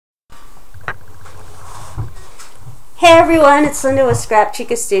Hey everyone, it's Linda with Scrap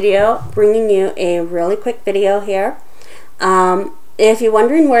Chica Studio, bringing you a really quick video here. If you're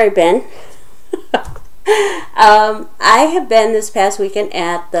wondering where I've been, I have been this past weekend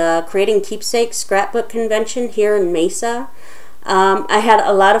at the Creating Keepsakes Scrapbook Convention here in Mesa. I had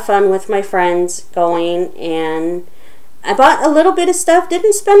a lot of fun with my friends going, and I bought a little bit of stuff.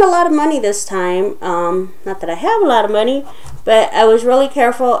 Didn't spend a lot of money this time. Not that I have a lot of money, but I was really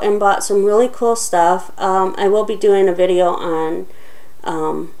careful and bought some really cool stuff. I will be doing a video on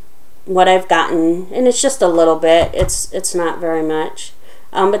what I've gotten, and it's just a little bit. It's not very much.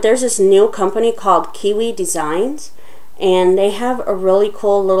 But there's this new company called Kiwi Designs, and they have a really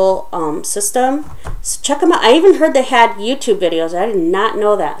cool little system. So check them out. I even heard they had YouTube videos. I did not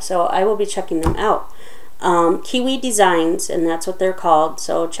know that, so I will be checking them out. Kiwi Designs, and that's what they're called,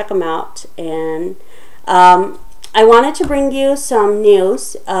 so check them out. And I wanted to bring you some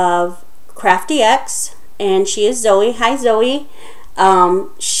news of Crafty X, and she is Zoe. Hi Zoe.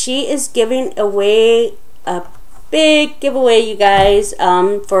 She is giving away a big giveaway, you guys,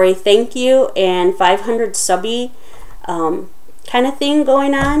 for a thank you and 500 subby kind of thing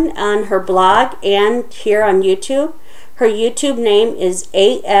going on her blog and here on YouTube. Her YouTube name is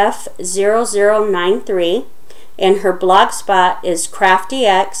AF0093, and her blog spot is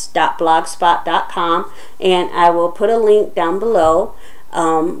craftyx.blogspot.com, and I will put a link down below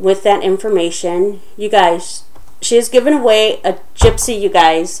with that information. You guys, she has given away a gypsy, you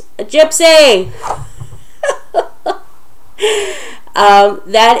guys. A gypsy!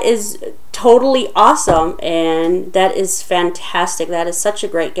 That is totally awesome, and that is fantastic. That is such a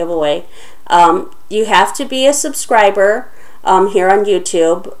great giveaway. You have to be a subscriber here on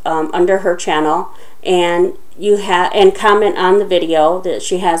YouTube under her channel, and comment on the video that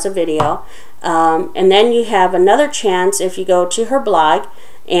she has a video, and then you have another chance if you go to her blog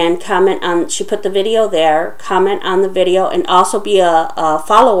and comment on. She put the video there. Comment on the video and also be a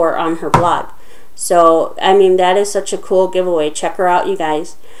follower on her blog. So I mean, that is such a cool giveaway. Check her out, you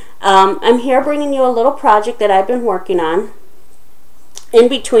guys. I'm here bringing you a little project that I've been working on in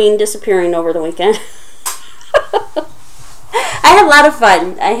between disappearing over the weekend. I had a lot of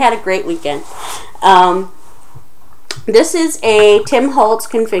fun. I had a great weekend. This is a Tim Holtz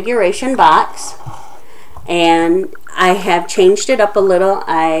configuration box, and I have changed it up a little.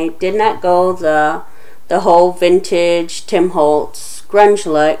 I did not go the whole vintage Tim Holtz grunge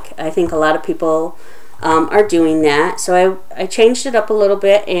look. I think a lot of people are doing that, so I changed it up a little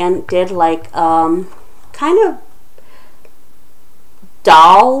bit and did like kind of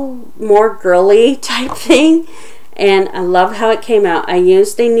doll, more girly type thing, and I love how it came out. I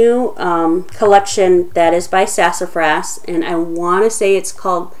used a new collection that is by Sassafras, and I want to say it's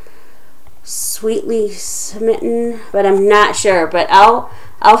called Sweetly Smitten, but I'm not sure. But I'll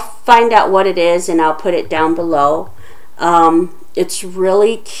find out what it is, and I'll put it down below. It's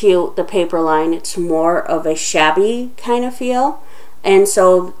really cute, the paper line. It's more of a shabby kind of feel, and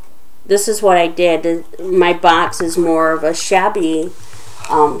so this is what I did. My box is more of a shabby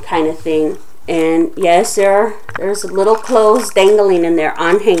kind of thing. And yes, there's little clothes dangling in there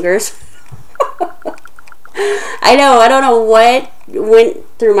on hangers. I don't know what went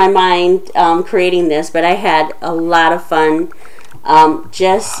through my mind creating this, but I had a lot of fun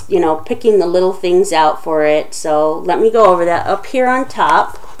just, you know, picking the little things out for it. So let me go over that. Up here on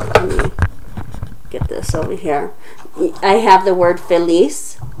top, let me get this over here, I have the word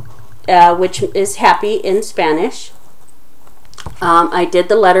feliz, which is happy in Spanish. I did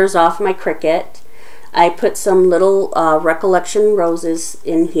the letters off my Cricut. I put some little recollection roses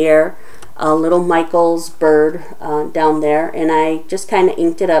in here, a little Michael's bird down there, and I just kind of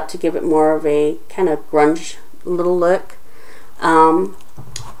inked it up to give it more of a kind of grunge little look. In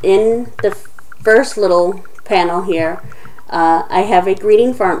the first little panel here, I have a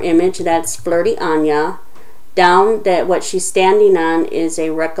greeting farm image that's Flirty Anya. Down that what she's standing on is a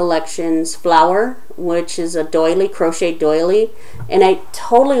Recollections flower, which is a doily, crochet doily, and it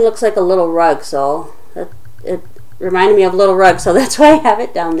totally looks like a little rug, so it reminded me of a little rug, so that's why I have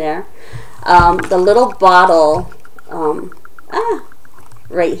it down there. The little bottle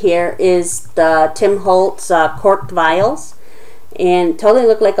right here is the Tim Holtz corked vials, and totally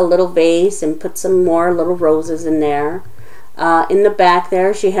look like a little vase, and put some more little roses in there. In the back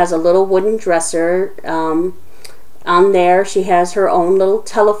there, she has a little wooden dresser. On there, she has her own little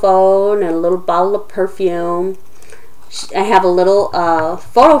telephone and a little bottle of perfume. I have a little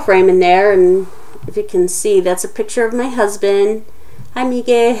photo frame in there, and if you can see, that's a picture of my husband. Hi,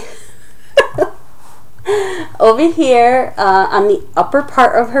 Miguel. Over here, on the upper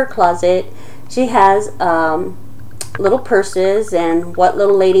part of her closet, she has little purses and what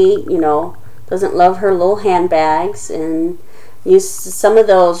little lady, you know, doesn't love her little handbags, and used some of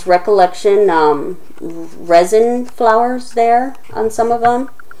those Recollection resin flowers there on some of them.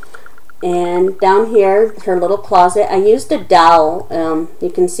 And down here, her little closet, I used a dowel. You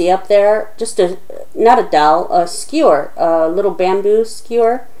can see up there, just not a dowel, a skewer, a little bamboo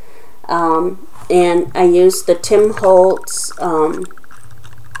skewer. And I used the Tim Holtz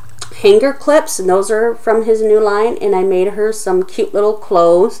hanger clips, and those are from his new line. And I made her some cute little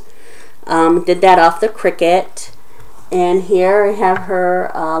clothes. Did that off the Cricut. And here I have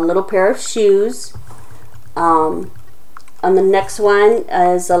her little pair of shoes. On the next one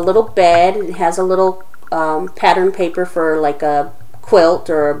is a little bed. It has a little pattern paper for like a quilt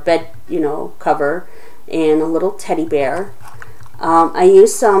or a bed, cover, and a little teddy bear. I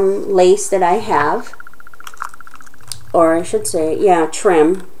used some lace that I have, or I should say, yeah,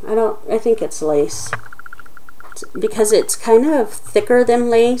 trim. I think it's lace because it's kind of thicker than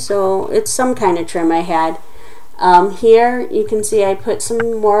lace, so it's some kind of trim I had. Here you can see I put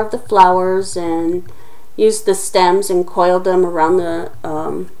some more of the flowers and used the stems and coiled them around the,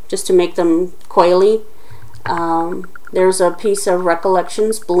 just to make them coily. There's a piece of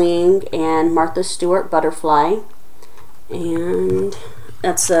Recollections bling and Martha Stewart butterfly. And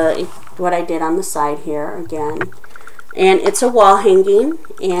that's what I did on the side here again. And it's a wall hanging,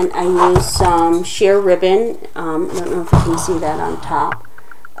 and I used some sheer ribbon. I don't know if you can see that on top.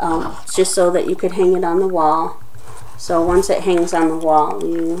 Just so that you could hang it on the wall. So once it hangs on the wall,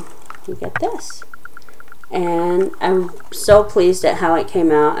 you get this. And I'm so pleased at how it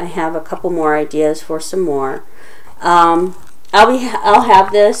came out. I have a couple more ideas for some more. I'll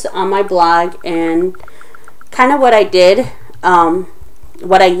have this on my blog, and kind of what I did,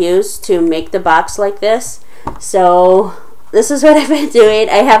 what I used to make the box like this. So this is what I've been doing.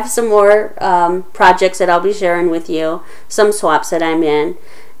 I have some more projects that I'll be sharing with you, some swaps that I'm in,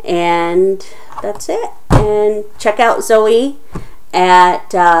 and that's it. And check out Zoe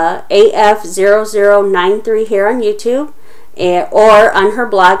at AF0093 here on YouTube, or on her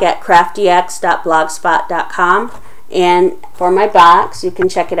blog at craftdx.blogspot.com. And for my box, you can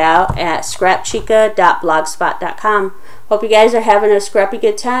check it out at scrapchica.blogspot.com. Hope you guys are having a scrappy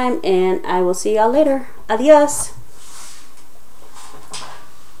good time, and I will see y'all later. Adios.